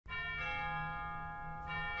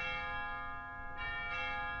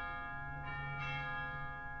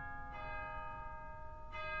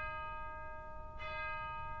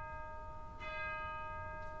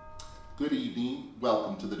Good evening,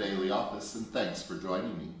 welcome to the Daily Office, and thanks for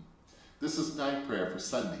joining me. This is night prayer for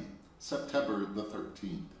Sunday, September the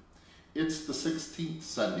 13th. It's the 16th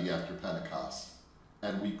Sunday after Pentecost,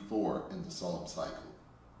 and week 4 in the Psalm cycle.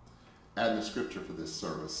 And the scripture for this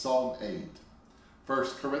service, Psalm 8, 1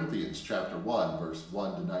 Corinthians chapter 1, verse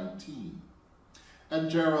 1 to 19,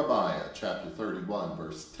 and Jeremiah chapter 31,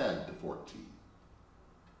 verse 10 to 14.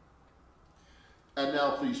 And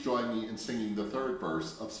now please join me in singing the third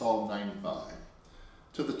verse of Psalm 95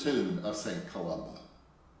 to the tune of St. Columba.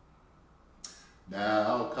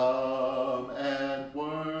 Now come and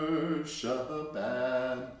worship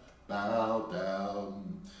and bow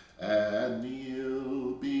down and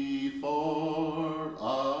kneel before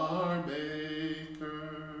our Maker,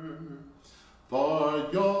 for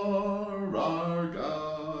you're our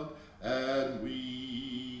God and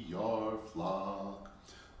we your flock,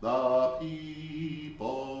 the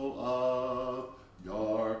people of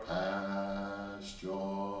your pasture.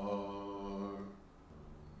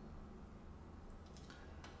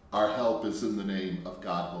 Our help is in the name of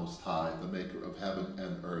God Most High, the maker of heaven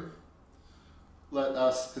and earth. Let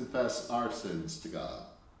us confess our sins to God.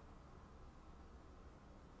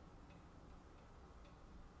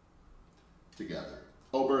 Together.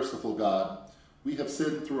 O merciful God, we have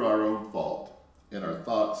sinned through our own fault, in our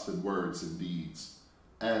thoughts and words and deeds,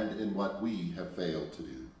 and in what we have failed to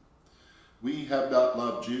do. We have not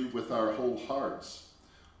loved you with our whole hearts.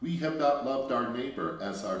 We have not loved our neighbor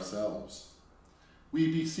as ourselves.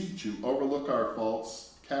 We beseech you, overlook our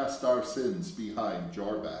faults, cast our sins behind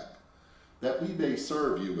your back, that we may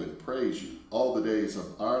serve you and praise you all the days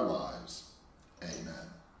of our lives. Amen.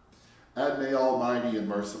 And may Almighty and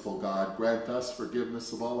merciful God grant us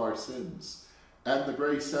forgiveness of all our sins, and the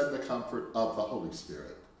grace and the comfort of the Holy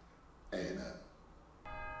Spirit. Amen.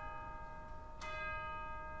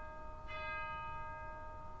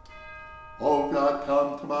 O God,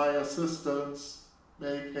 come to my assistance.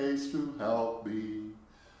 Make haste to help me.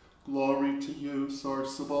 Glory to you,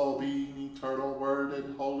 source of all being, eternal Word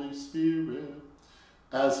and Holy Spirit,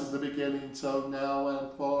 as in the beginning, so now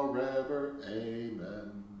and forever.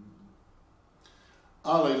 Amen.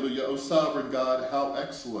 Alleluia, O sovereign God, how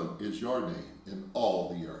excellent is your name in all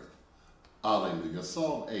the earth. Alleluia,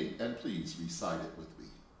 Psalm 8, and please recite it with me.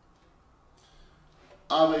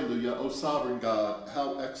 Alleluia, O sovereign God,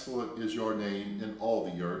 how excellent is your name in all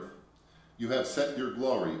the earth. You have set your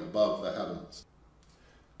glory above the heavens.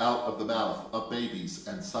 Out of the mouth of babies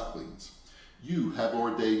and sucklings, you have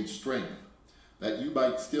ordained strength, that you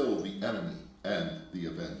might still the enemy and the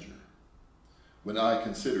avenger. When I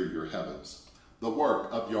consider your heavens, the work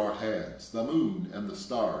of your hands, the moon and the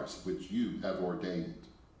stars which you have ordained.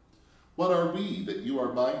 What are we that you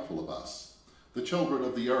are mindful of us, the children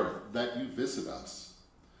of the earth, that you visit us?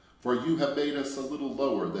 For you have made us a little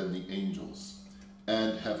lower than the angels,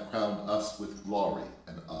 and have crowned us with glory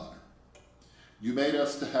and honor. You made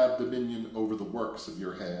us to have dominion over the works of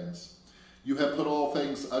your hands. You have put all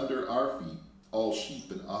things under our feet, all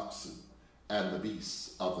sheep and oxen, and the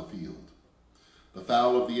beasts of the field, the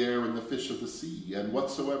fowl of the air and the fish of the sea, and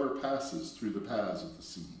whatsoever passes through the paths of the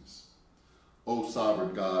seas. O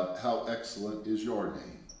sovereign God, how excellent is your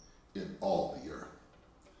name in all the earth.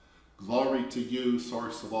 Glory to you,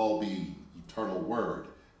 source of all being, eternal Word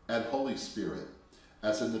and Holy Spirit,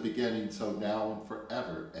 as in the beginning, so now and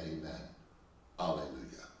forever. Amen.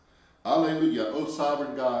 Alleluia. Alleluia, O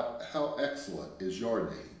sovereign God, how excellent is your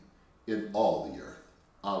name in all the earth.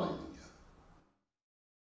 Alleluia.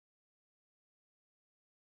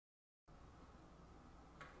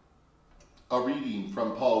 A reading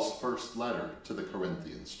from Paul's first letter to the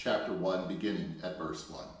Corinthians, chapter 1, beginning at verse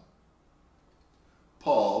 1.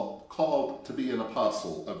 Paul, called to be an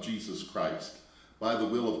apostle of Jesus Christ by the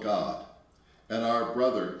will of God, and our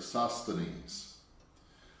brother Sosthenes,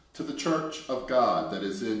 to the church of God that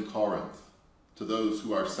is in Corinth, to those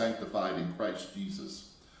who are sanctified in Christ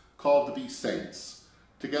Jesus, called to be saints,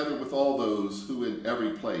 together with all those who in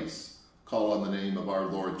every place call on the name of our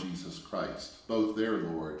Lord Jesus Christ, both their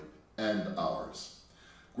Lord and ours.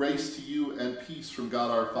 Grace to you and peace from God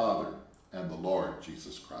our Father and the Lord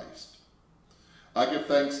Jesus Christ. I give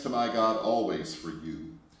thanks to my God always for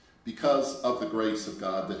you, because of the grace of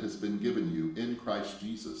God that has been given you in Christ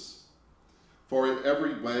Jesus. For in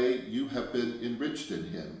every way you have been enriched in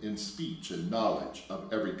him, in speech and knowledge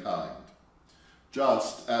of every kind,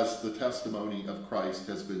 just as the testimony of Christ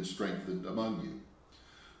has been strengthened among you,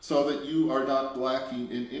 so that you are not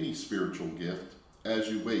lacking in any spiritual gift as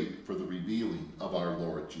you wait for the revealing of our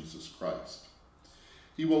Lord Jesus Christ.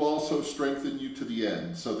 He will also strengthen you to the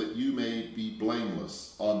end, so that you may be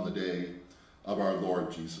blameless on the day of our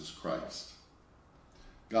Lord Jesus Christ.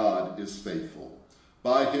 God is faithful.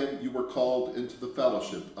 By him you were called into the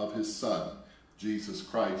fellowship of his Son, Jesus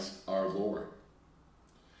Christ our Lord.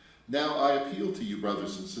 Now I appeal to you,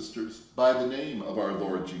 brothers and sisters, by the name of our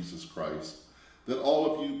Lord Jesus Christ, that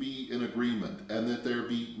all of you be in agreement, and that there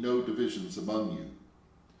be no divisions among you,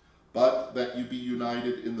 but that you be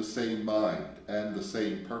united in the same mind and the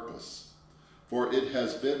same purpose. For it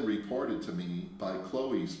has been reported to me by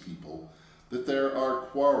Chloe's people that there are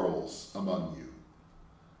quarrels among you.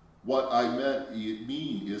 What I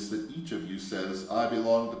mean is that each of you says, I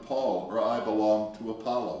belong to Paul, or I belong to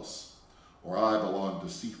Apollos, or I belong to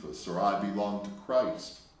Cephas, or I belong to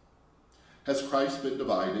Christ. Has Christ been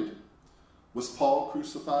divided? Was Paul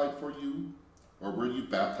crucified for you, or were you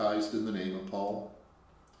baptized in the name of Paul?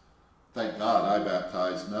 Thank God I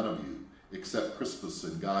baptized none of you, except Crispus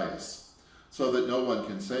and Gaius, so that no one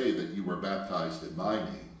can say that you were baptized in my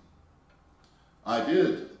name. I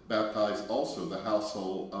did baptize also the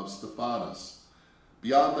household of Stephanas.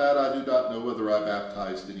 Beyond that, I do not know whether I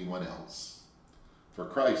baptized anyone else. For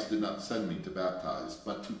Christ did not send me to baptize,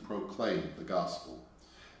 but to proclaim the gospel,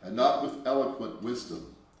 and not with eloquent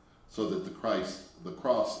wisdom, so that the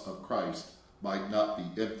cross of Christ might not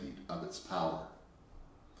be emptied of its power.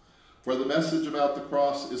 For the message about the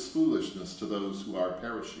cross is foolishness to those who are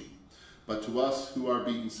perishing, but to us who are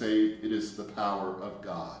being saved it is the power of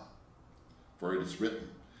God. For it is written,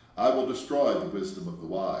 I will destroy the wisdom of the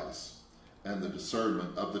wise, and the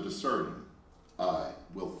discernment of the discerning I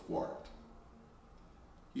will thwart.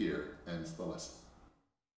 Here ends the lesson.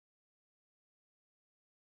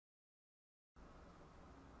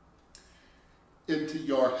 Into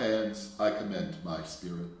your hands I commend my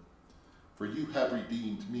spirit, for you have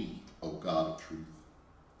redeemed me, O God of truth.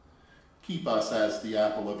 Keep us as the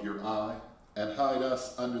apple of your eye, and hide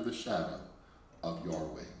us under the shadow of your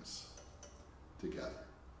wings. Together.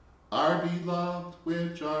 Our beloved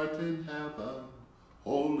which art in heaven,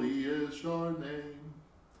 holy is your name.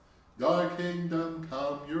 Your kingdom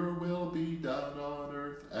come, your will be done on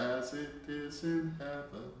earth as it is in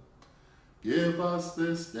heaven. Give us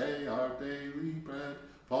this day our daily bread.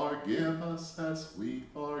 Forgive us as we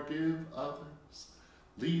forgive others.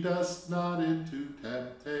 Lead us not into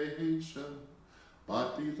temptation,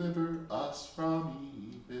 but deliver us from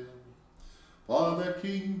evil. For the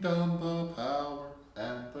kingdom, the power,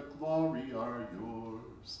 and the glory are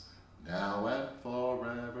yours, now and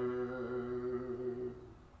forever.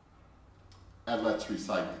 And let's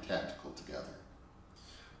recite the canticle together.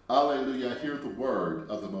 Alleluia, hear the word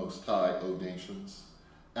of the Most High, O nations,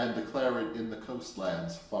 and declare it in the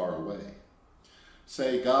coastlands far away.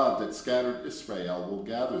 Say, God that scattered Israel will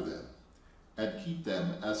gather them, and keep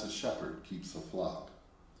them as a shepherd keeps a flock.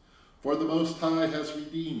 For the Most High has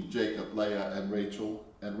redeemed Jacob, Leah, and Rachel,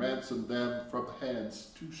 and ransomed them from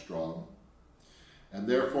hands too strong. And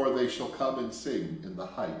therefore they shall come and sing in the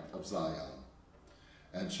height of Zion,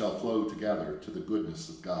 and shall flow together to the goodness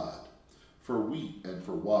of God, for wheat and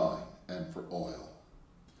for wine and for oil,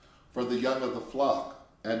 for the young of the flock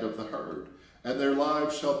and of the herd, and their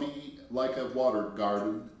lives shall be like a watered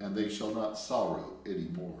garden, and they shall not sorrow any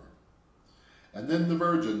more. And then the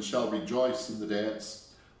virgins shall rejoice in the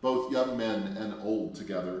dance, both young men and old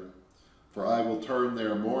together. For I will turn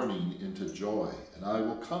their mourning into joy, and I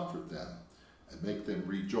will comfort them, and make them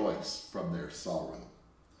rejoice from their sorrow.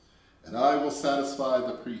 And I will satisfy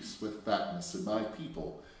the priests with fatness, and my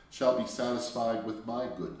people shall be satisfied with my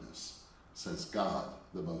goodness, says God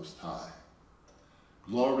the Most High.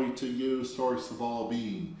 Glory to you, source of all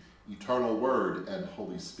being, eternal Word and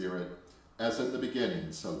Holy Spirit, as in the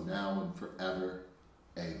beginning, so now and forever.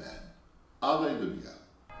 Amen. Alleluia.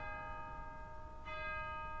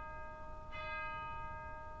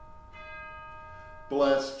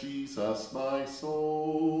 Bless Jesus, my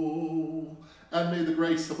soul. And may the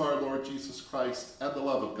grace of our Lord Jesus Christ, and the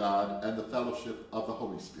love of God, and the fellowship of the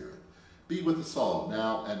Holy Spirit be with us all,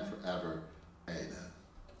 now and forever. Amen.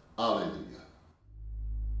 Alleluia.